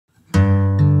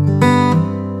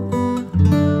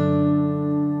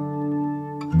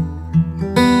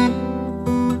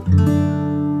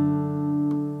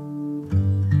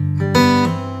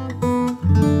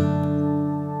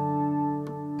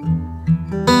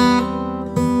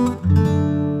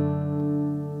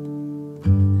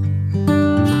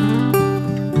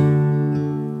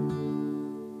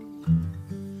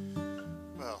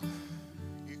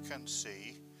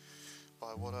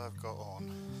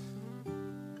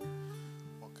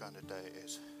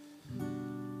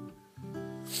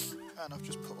And I've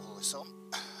just put all this on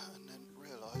and then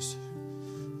realised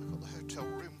I've got the hotel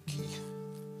room key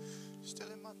still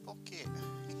in my pocket.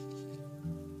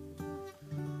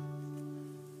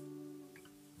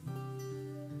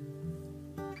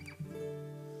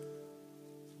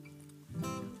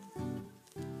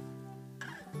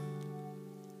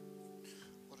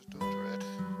 What a doddered.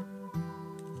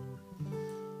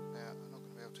 Now I'm not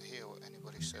going to be able to hear what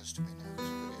anybody says to me now because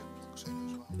I've got earplugs in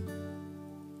as well.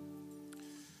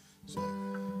 So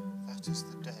that is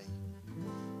the day,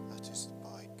 that is the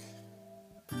bike.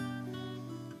 Oh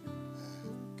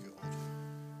God.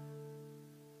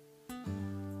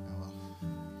 Oh well,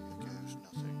 here goes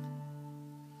nothing.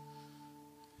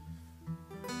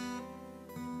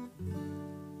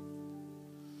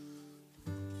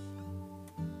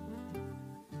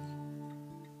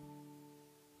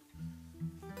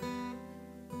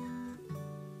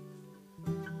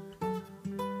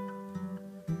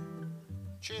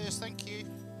 Cheers, thank you.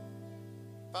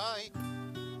 Bye.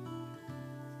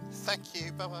 Thank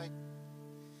you, bye bye.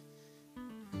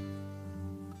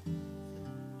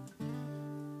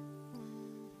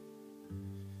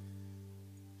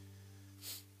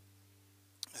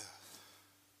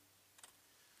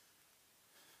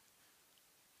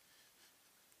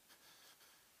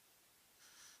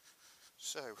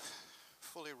 So,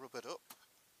 fully rubbered up.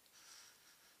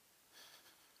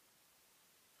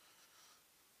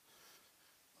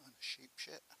 I'm a sheep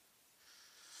shit.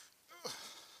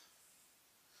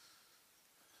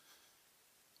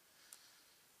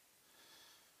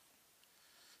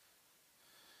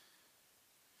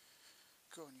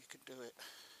 Go on, you can do it.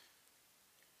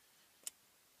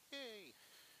 Yay!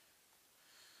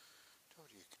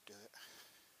 Told you you could do it.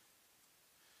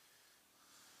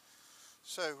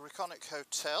 So, Reconic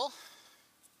Hotel.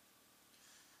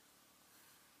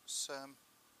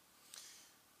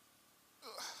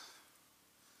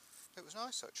 It was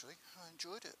nice actually, I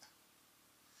enjoyed it.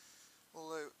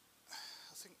 Although,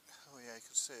 I think, oh yeah, you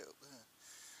can see it up there.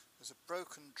 There's a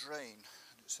broken drain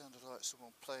and it sounded like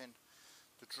someone playing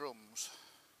the drums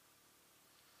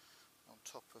on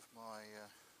top of my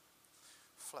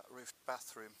flat roofed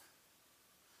bathroom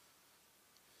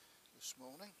this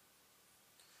morning.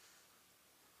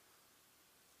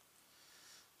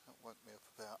 That woke me up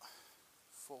about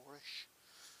 4ish,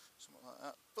 something like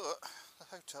that. But the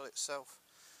hotel itself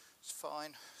is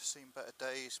fine, seen better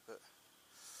days, but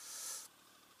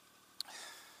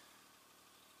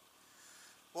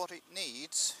what it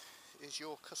needs is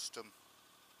your custom.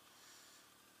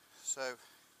 So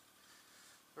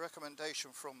the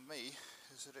recommendation from me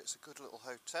is that it's a good little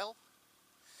hotel.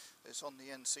 It's on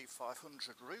the NC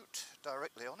 500 route,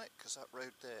 directly on it, because that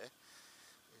road there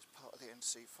is part of the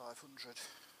NC 500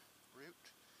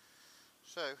 route.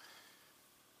 So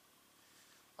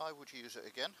I would use it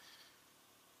again.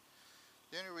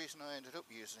 The only reason I ended up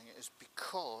using it is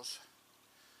because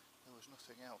there was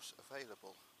nothing else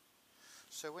available.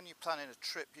 So when you're planning a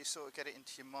trip, you sort of get it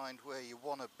into your mind where you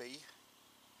want to be,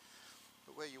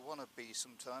 but where you want to be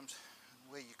sometimes and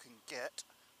where you can get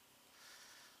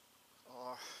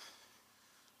are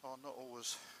not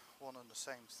always one and the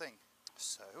same thing.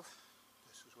 So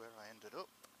this is where I ended up,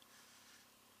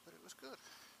 but it was good,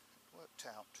 it worked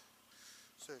out.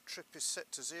 So trip is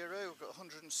set to 0, we've got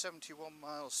 171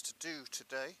 miles to do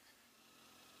today.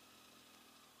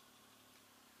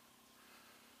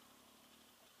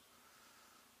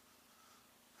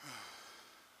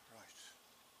 Right,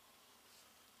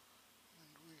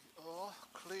 and we are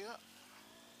clear.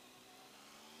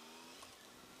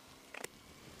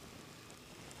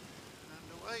 And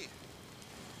away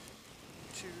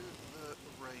to the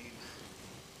rain.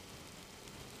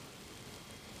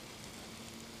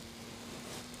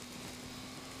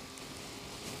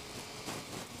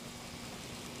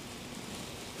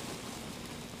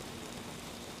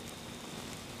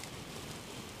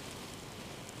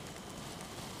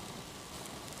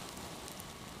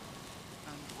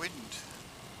 Wind,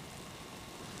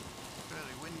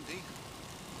 fairly windy,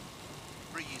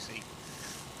 breezy, I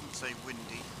wouldn't say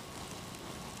windy.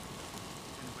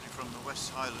 Anybody from the West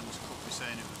Highlands could be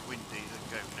saying it was windy, they'd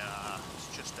go, nah,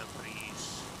 it's just a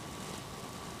breeze.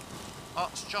 Oh,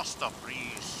 it's just a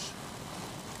breeze.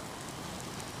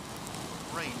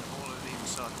 Rain all over the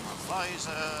inside of my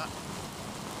visor.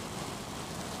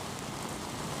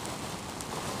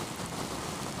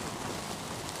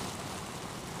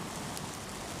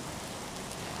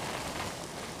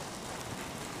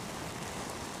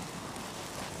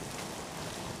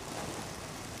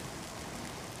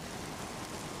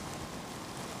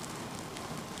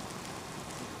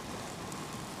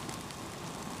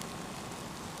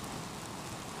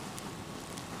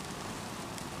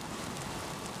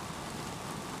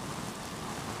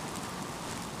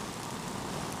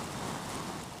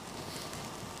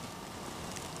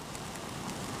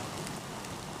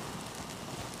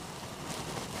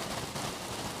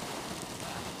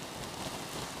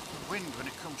 wind when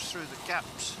it comes through the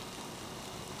gaps.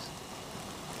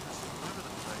 It's all over the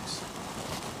place.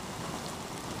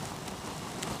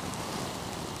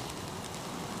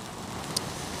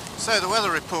 So the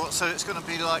weather report said it's going to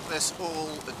be like this all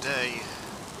day.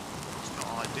 It's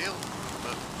not ideal,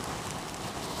 but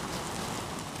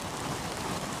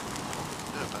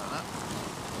do about that.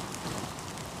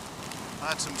 I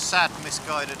had some sad,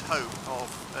 misguided hope of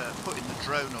putting the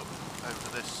drone up over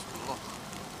this lock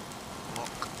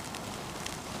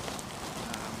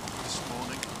this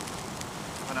morning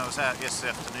when I was out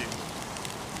yesterday afternoon.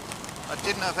 I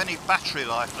didn't have any battery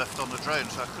life left on the drone,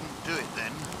 so I couldn't do it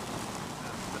then.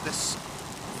 But this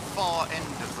far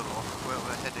end of the lock, where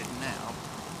we're headed now,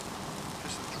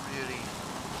 just looked really,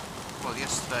 well,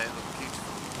 yesterday it looked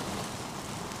beautiful.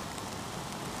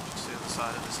 Just the other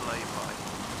side of this lay-by.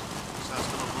 So I was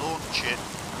going to launch it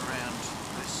around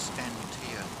this end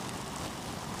here,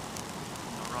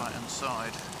 on the right hand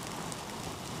side.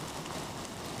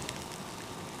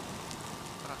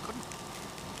 But I couldn't,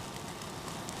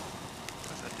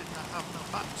 because I didn't have no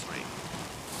battery.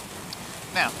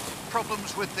 Now,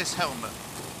 problems with this helmet.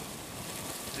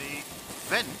 The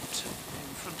vent in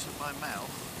front of my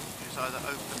mouth is either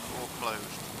open or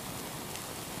closed.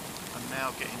 I'm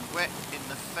now getting wet in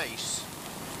the face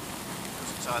because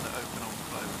it's either open or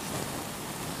closed.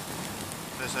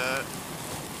 There's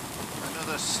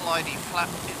another slidey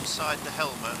flap inside the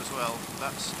helmet as well.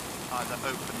 That's either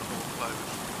open or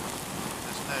closed.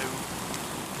 There's no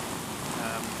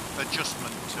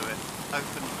adjustment to it.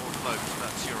 Open or closed,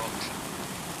 that's your option.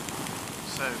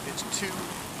 So it's too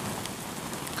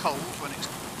cold when it's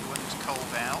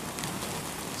cold out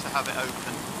to have it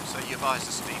open, so your visor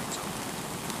steams up.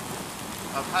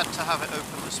 I've had to have it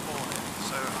open this morning,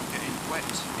 so I'm getting wet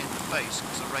in the face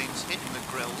because the rain's hitting the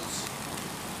grills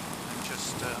and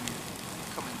just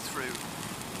coming through,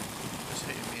 just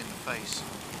hitting me in the face.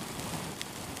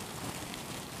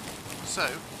 So,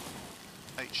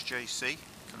 HJC,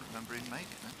 can't remember who made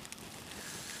it now.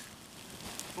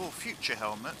 For future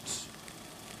helmets,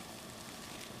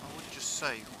 I would just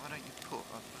say, why don't you put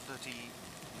a bloody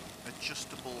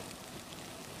adjustable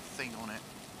thing on it,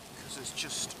 because it's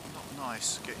just not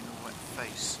nice getting a wet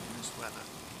face in this weather.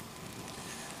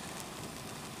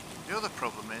 The other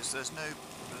problem is there's no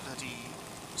bloody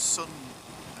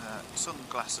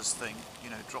sunglasses thing, you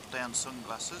know, drop down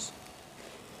sunglasses,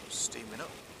 steaming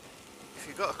up. If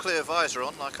you've got a clear visor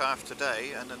on like I have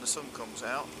today and then the sun comes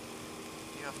out,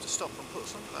 you have to stop and put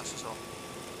sunglasses on.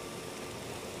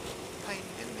 Pain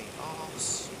in the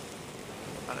arse.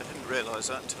 And I didn't realise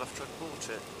that until after I'd bought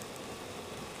it.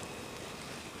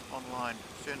 Online.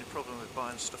 It's the only problem with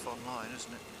buying stuff online,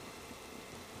 isn't it?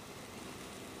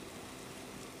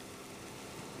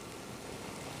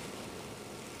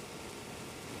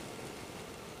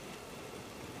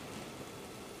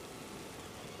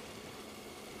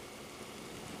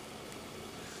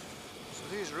 So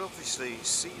these are obviously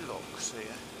sea locks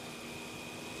here.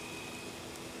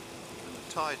 And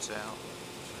the tide's out,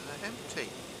 so they're empty.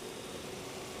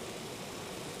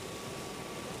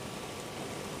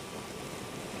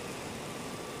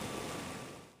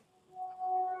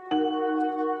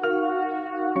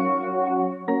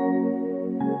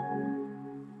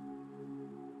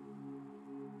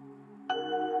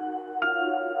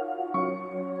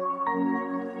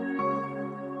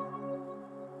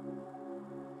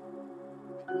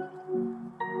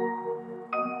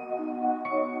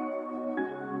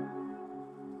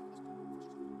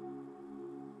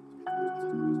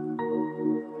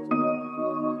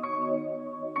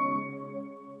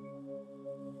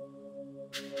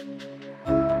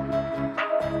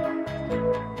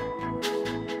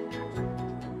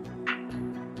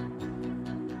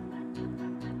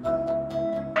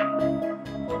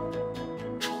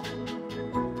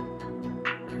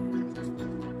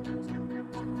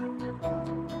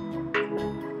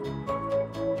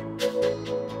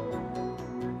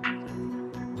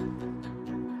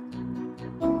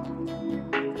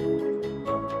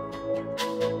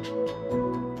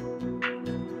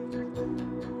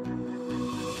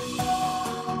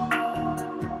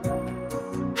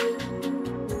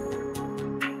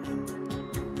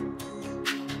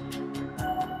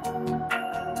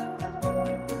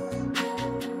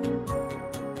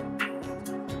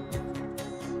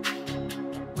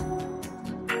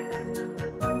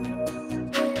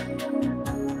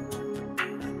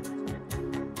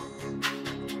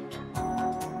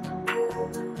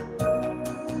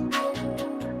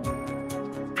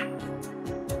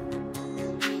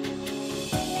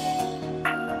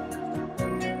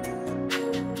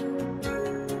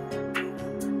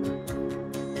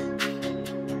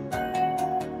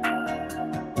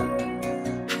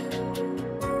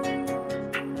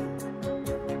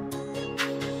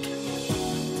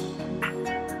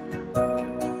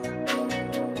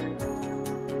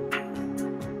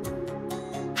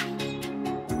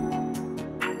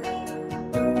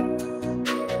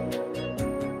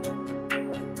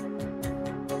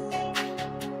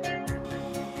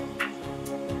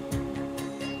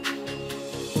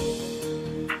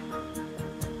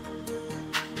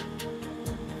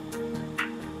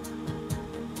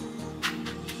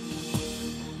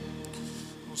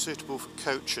 suitable for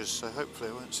coaches, so hopefully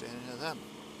I won't see any of them.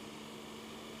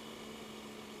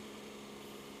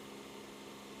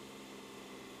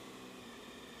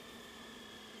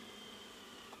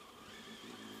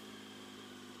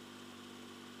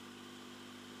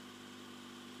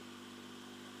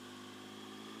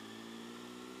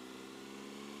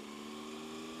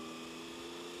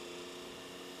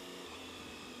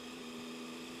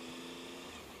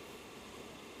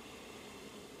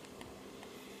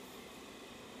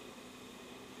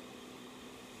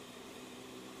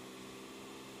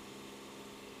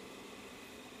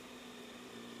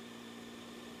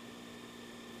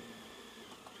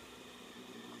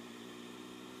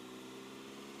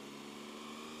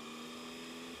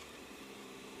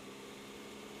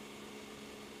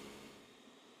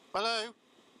 Hello?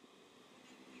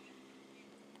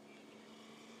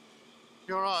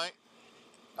 You alright?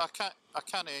 I can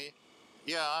hear you.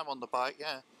 Yeah, I'm on the bike,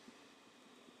 yeah.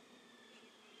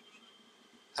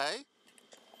 Hey?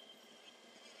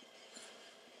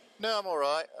 No, I'm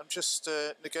alright. I'm just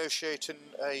negotiating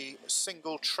a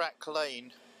single track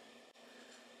lane.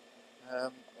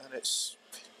 And it's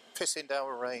pissing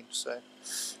down with rain, so...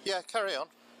 Yeah, carry on.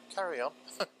 Carry on.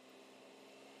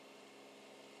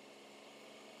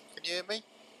 Can you hear me?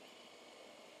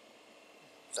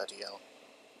 Bloody hell.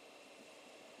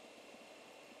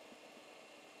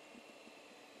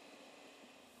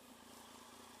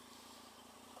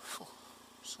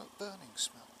 What's that burning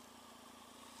smell?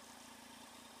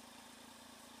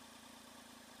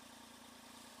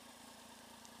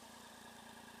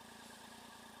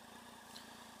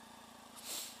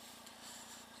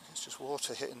 It's just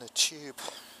water hitting the tube.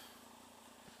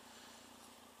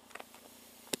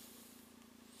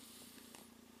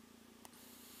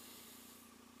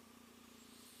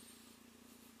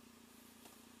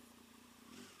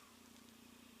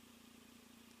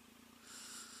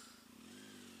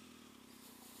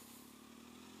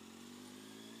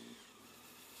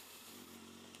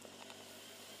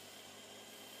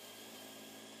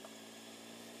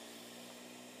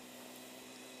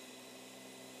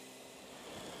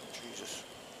 Jesus.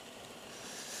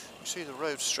 You see the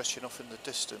road stretching off in the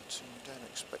distance and you don't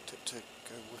expect it to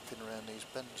go whipping around these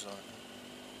bends like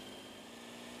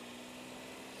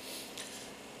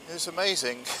that. It's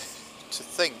amazing to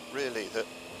think really that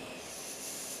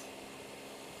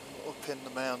up in the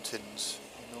mountains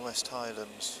in the West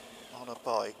Highlands on a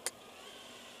bike,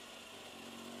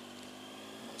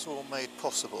 it's all made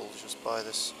possible just by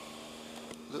this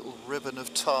little ribbon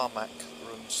of tarmac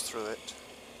that runs through it.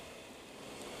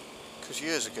 Because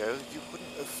years ago you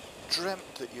wouldn't have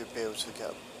dreamt that you'd be able to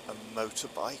get a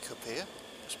motorbike up here,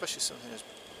 especially something as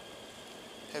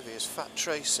heavy as Fat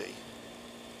Tracy.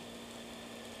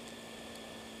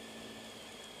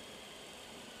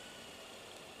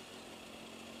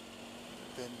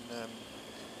 Been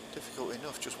difficult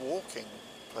enough just walking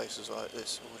places like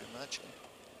this, I would imagine.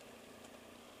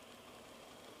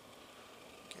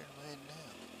 Get in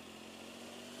now.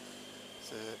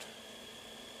 Third.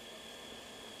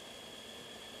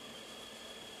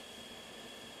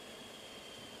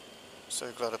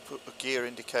 So glad I put a gear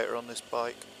indicator on this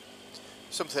bike.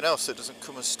 Something else that doesn't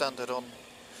come as standard on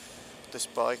this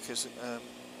bike is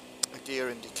a gear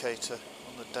indicator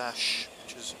on the dash,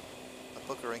 which is a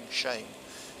buggering shame.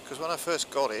 Because when I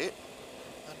first got it,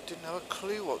 I didn't have a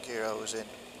clue what gear I was in.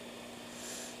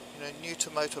 You know, new to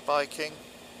motorbiking,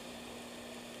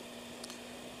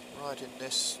 riding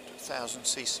this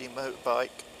 1000cc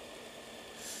motorbike,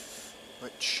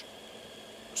 which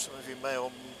some of you may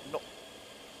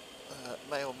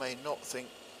or may not think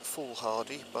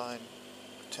foolhardy buying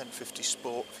a 1050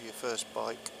 Sport for your first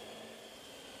bike.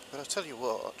 But I tell you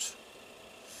what,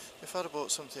 if I'd have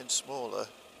bought something smaller,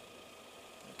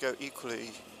 it'd go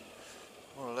equally,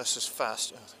 more or less as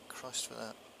fast. Oh, thank Christ for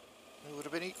that. It would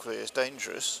have been equally as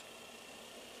dangerous.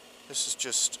 This is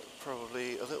just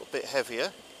probably a little bit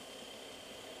heavier.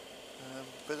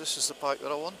 But this is the bike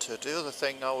that I wanted. The other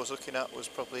thing I was looking at was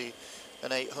probably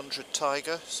an 800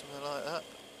 Tiger, something like that.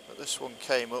 But this one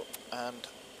came up and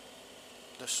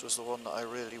this was the one that I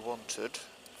really wanted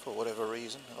for whatever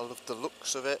reason. I loved the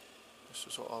looks of it. This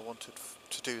was what I wanted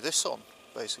to do this on,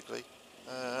 basically.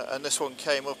 And this one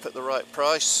came up at the right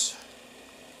price.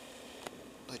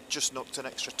 They just knocked an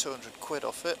extra 200 quid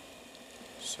off it.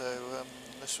 So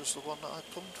this was the one that I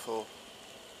plumbed for.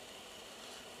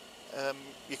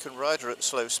 You can ride her at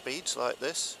slow speeds like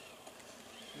this.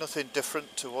 Nothing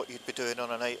different to what you'd be doing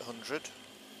on an 800.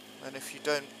 And if you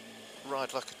don't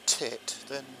ride like a tit,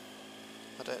 then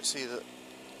I don't see that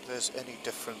there's any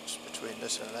difference between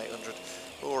this and an 800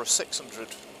 or a 600.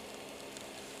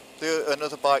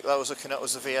 Another bike that I was looking at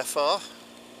was the VFR.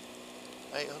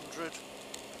 800.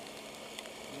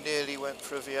 Nearly went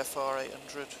for a VFR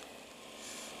 800.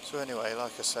 So anyway,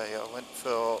 like I say, I went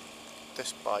for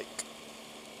this bike.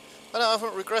 And I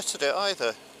haven't regretted it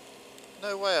either.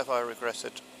 No way have I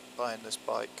regretted buying this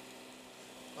bike.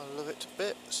 I love it to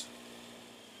bits.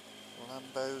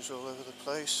 Lambos all over the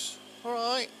place.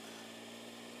 Alright.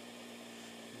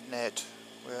 Ned.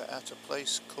 We're at a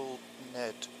place called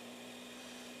Ned.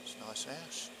 It's a nice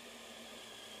house.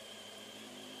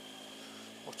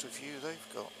 What a view they've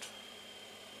got.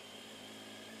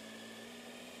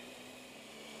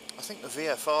 I think the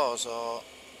VFRs are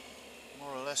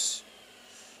more or less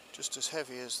just as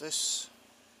heavy as this.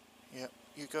 Yeah,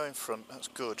 you go in front, that's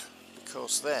good,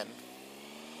 because then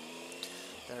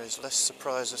there is less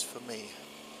surprises for me.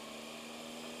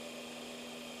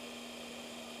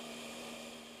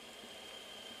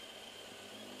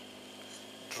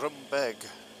 Drumbeg.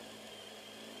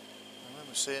 I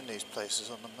remember seeing these places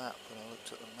on the map when I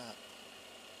looked at the map.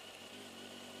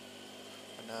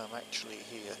 And now I'm actually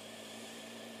here.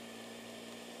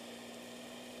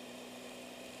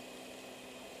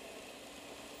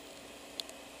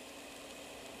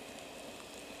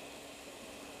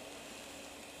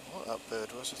 What that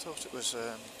bird was, I thought it was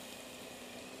a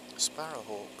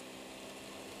sparrowhawk.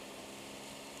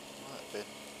 Might have been.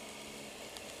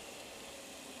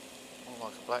 More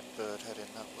like a blackbird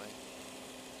heading that way.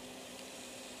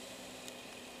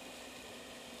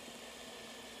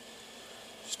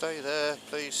 Stay there,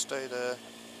 please stay there.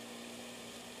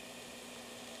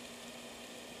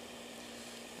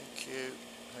 Thank you,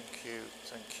 thank you,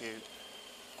 thank you.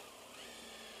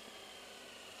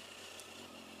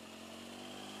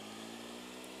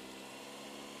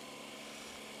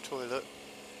 Toilet.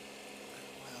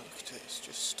 Wow, look at it, it's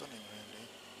just stunning around here.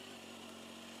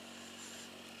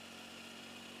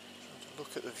 Trying to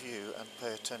look at the view and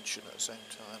pay attention at the same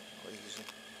time. Not easy.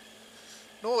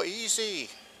 Not easy!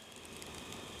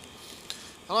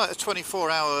 I like the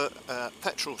 24-hour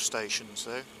petrol stations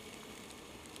though.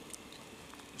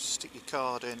 Just stick your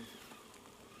card in.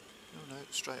 Oh no,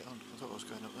 straight on. I thought I was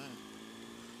going up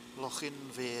there.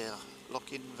 Lochinver.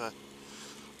 Lochinver.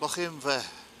 Lochinver.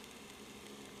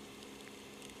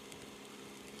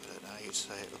 I don't know how you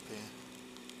say it up here.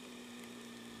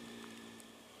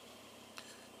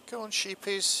 Go on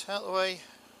sheepies, out the way.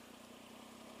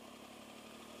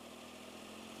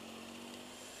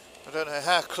 I don't know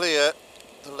how clear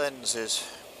the lens is.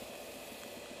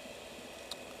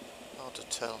 Hard to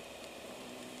tell.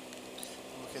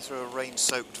 I'm looking through a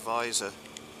rain-soaked visor.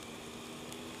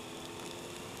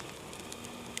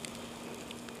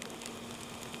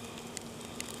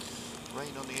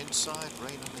 Rain on the inside,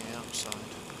 rain on the outside.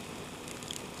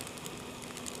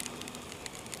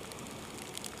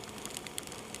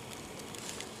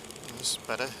 Oh, this is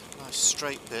better. Nice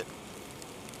straight bit.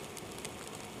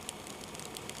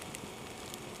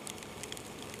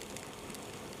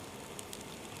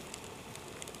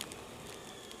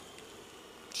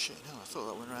 Shit, no, I thought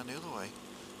that went around the other way.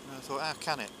 And I thought, how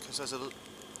can it? Because there's a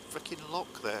freaking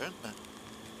lock there, isn't there?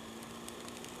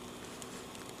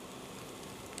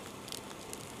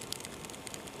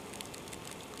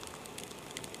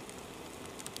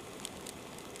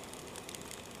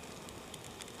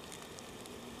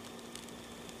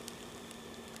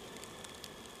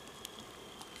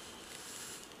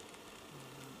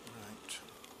 Right.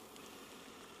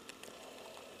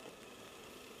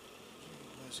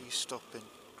 Where's he stopping?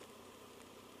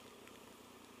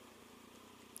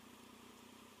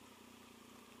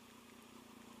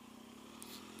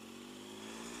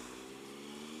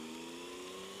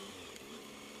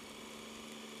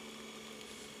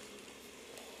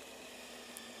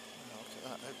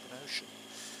 Open ocean.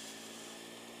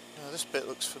 Now this bit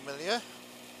looks familiar.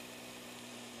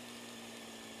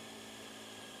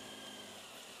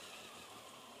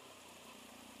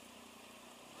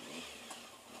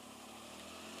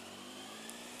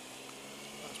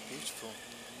 That's beautiful.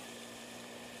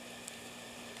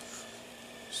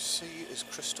 Sea is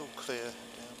crystal clear down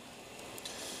there.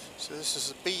 So this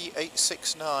is a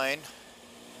B869.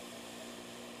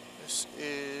 This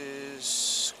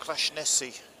is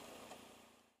Klashnesi.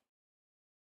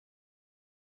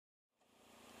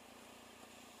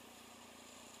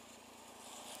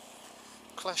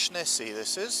 Klashnesi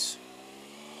this is,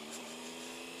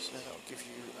 so that will give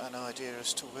you an idea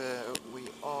as to where we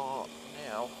are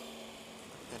now.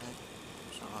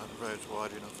 It's not like the road's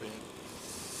wide enough here.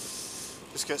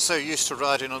 Just get so used to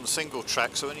riding on the single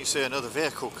track, so when you see another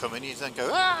vehicle coming you then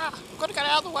go, ah, I've got to get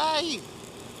out of the way!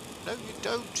 No you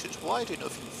don't, it's wide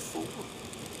enough, you fool.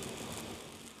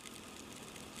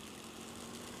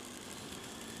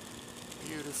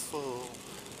 Beautiful,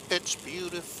 it's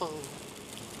beautiful.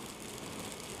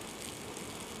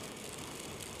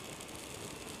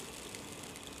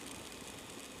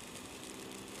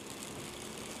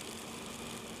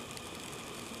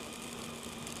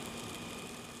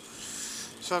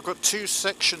 So I've got two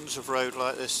sections of road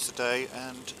like this today,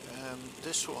 and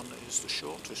this one is the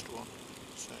shortest one,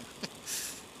 so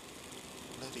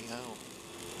bloody hell.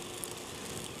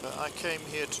 But I came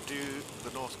here to do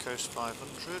the North Coast 500,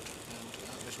 and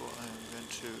that is what I am going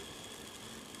to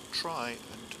try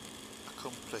and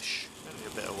accomplish. Only a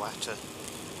bit of water,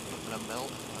 not going to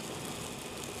melt.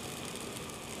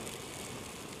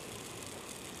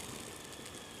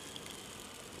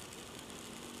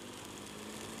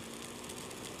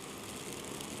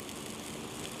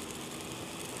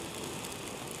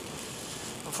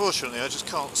 Unfortunately, I just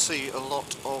can't see a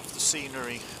lot of the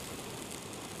scenery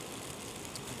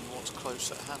and what's close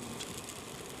at hand,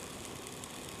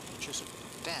 which is a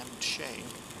damned shame.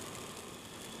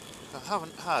 I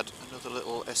haven't had another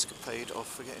little escapade of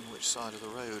forgetting which side of the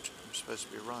road I'm supposed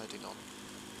to be riding on.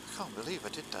 I can't believe I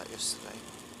did that yesterday.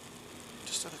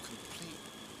 Just had a complete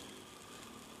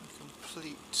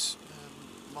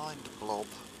mind blob.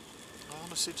 I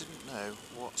honestly didn't know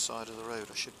what side of the road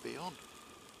I should be on.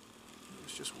 It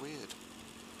was just weird.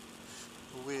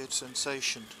 A weird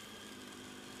sensation.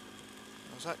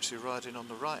 I was actually riding on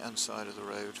the right hand side of the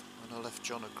road when I left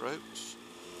John O'Groats,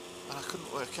 and I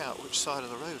couldn't work out which side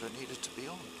of the road I needed to be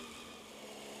on.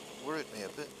 It worried me a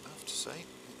bit, I have to say.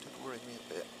 It did worry me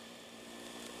a bit.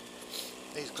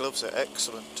 These gloves are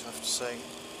excellent, I have to say.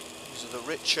 These are the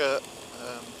richer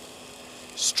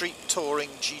Street Touring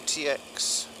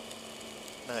GTX.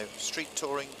 No, Street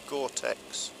Touring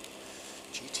Gore-Tex.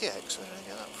 GTX, where did I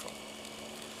get that from?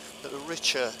 But the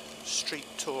richer Street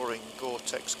Touring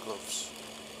Gore-Tex gloves.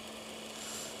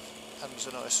 Hands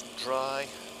are nice and dry.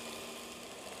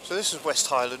 So this is West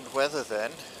Highland weather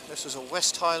then. This is a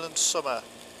West Highland summer.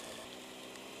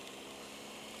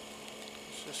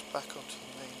 Let's just back onto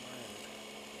the main road.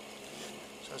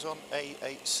 So I was on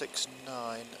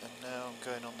A869 and now I'm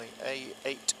going on the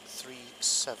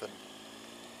A837.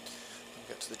 I'll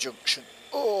get to the junction.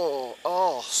 Oh,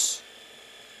 arse!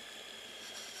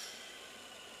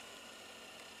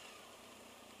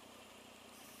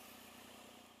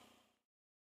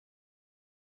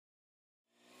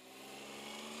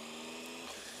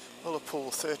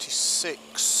 Pool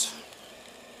 36.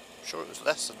 I'm sure it was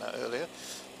less than that earlier. I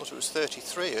thought it was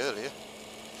 33 earlier.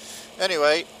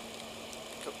 Anyway,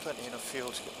 got plenty enough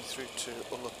fuel to get me through to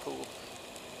Ullapool.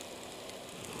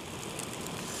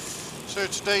 So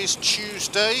today's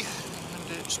Tuesday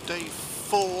and it's day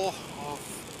 4 of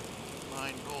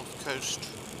my North Coast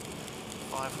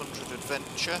 500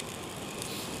 adventure.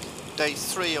 Day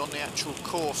 3 on the actual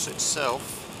course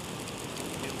itself,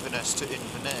 Inverness to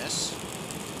Inverness.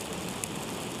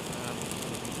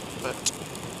 But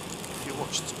if you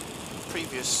watched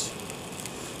previous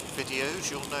videos,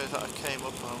 you'll know that I came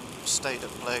up and stayed at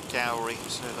Blair Gowrie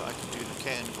so that I could do the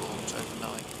Cairngorms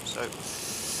overnight. So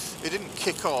it didn't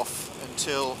kick off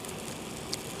until,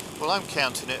 well, I'm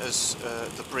counting it as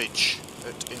the bridge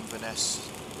at Inverness.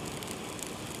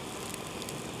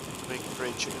 The big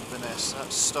bridge at Inverness.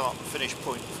 That's start and finish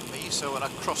point for me. So when I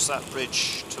cross that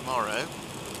bridge tomorrow,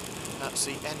 that's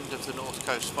the end of the North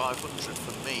Coast 500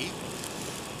 for me.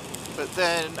 But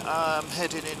then I'm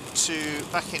heading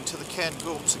back into the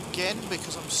Cairngorms again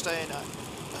because I'm staying at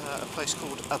a place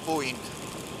called Ep1.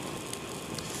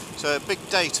 So a big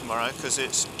day tomorrow because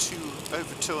it's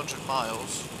over 200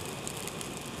 miles.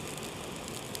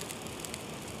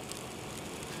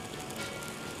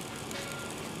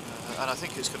 And I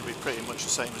think it's going to be pretty much the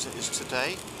same as it is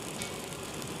today.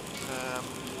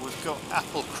 We've got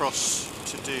Applecross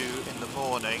to do in the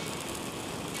morning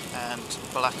and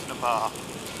Blacknabar.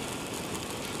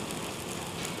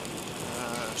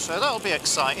 So that'll be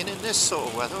exciting in this sort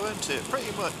of weather, won't it?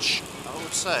 Pretty much, I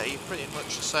would say, pretty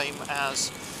much the same as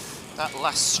that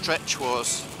last stretch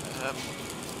was.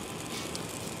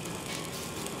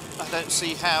 I don't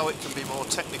see how it can be more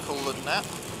technical than that.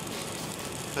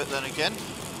 But then again,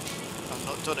 I've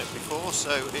not done it before,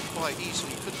 so it quite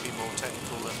easily could be more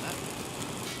technical than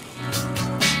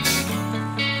that.